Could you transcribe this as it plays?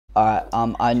Alright,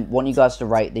 I want you guys to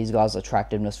rate these guys'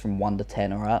 attractiveness from 1 to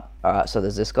 10, alright? Alright, so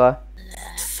there's this guy.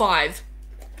 5.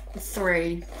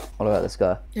 3. What about this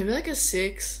guy? Maybe like a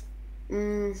 6.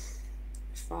 5.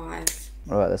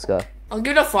 What about this guy? I'll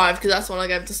give it a 5 because that's what I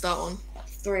gave to start one.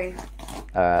 3.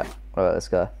 Alright, what about this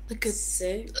guy? Like a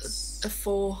 6.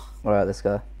 4. What about this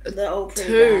guy? They're all pretty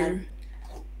 2.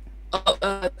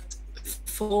 bad.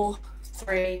 4.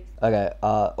 3. Okay,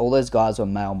 all those guys were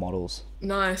male models.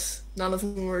 Nice. None of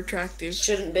them were attractive.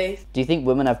 Shouldn't be. Do you think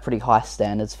women have pretty high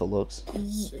standards for looks?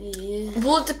 Yeah.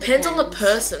 Well, it depends on the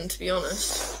person, to be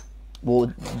honest.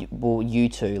 Well, you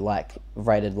two, like,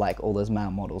 rated, like, all those male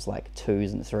models, like,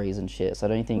 2s and 3s and shit, so I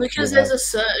don't think... Because women there's a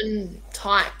certain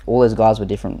type. all those guys were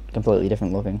different, completely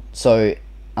different looking. So,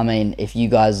 I mean, if you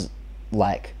guys,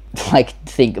 like,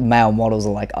 think male models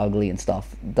are, like, ugly and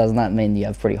stuff, doesn't that mean you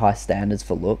have pretty high standards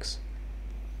for looks?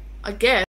 I guess.